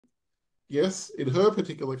yes, in her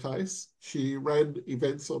particular case, she ran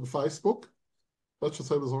events on Facebook, much the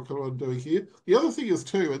same as what I'm doing here. The other thing is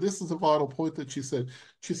too, and this is a vital point that she said,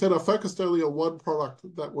 I focused only on one product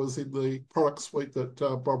that was in the product suite that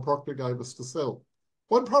Bob Proctor gave us to sell.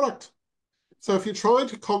 One product. So if you're trying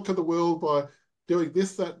to conquer the world by doing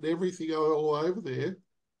this, that, and everything all over there,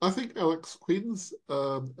 I think Alex Quinn's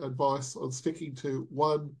advice on sticking to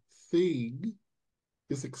one thing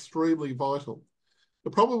is extremely vital. The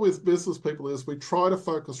problem with business people is we try to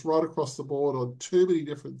focus right across the board on too many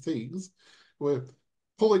different things. We're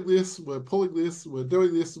pulling this, we're pulling this, we're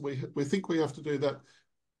doing this, and we think we have to do that.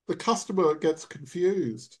 The customer gets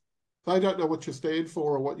confused. They don't know what you stand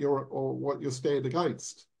for or what you stand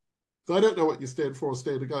against. They don't know what you stand for or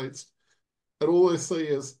stand against. And all they see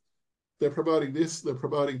is they're promoting this, they're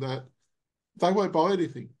promoting that. They won't buy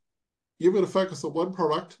anything. You've got to focus on one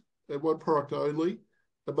product and one product only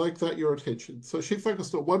and make that your attention. So she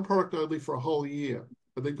focused on one product only for a whole year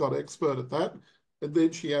and then got expert at that. And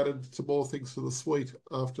then she added some more things to the suite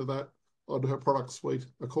after that on her product suite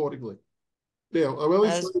accordingly. Now, I'm only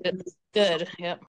That is saying good. Good. Yep.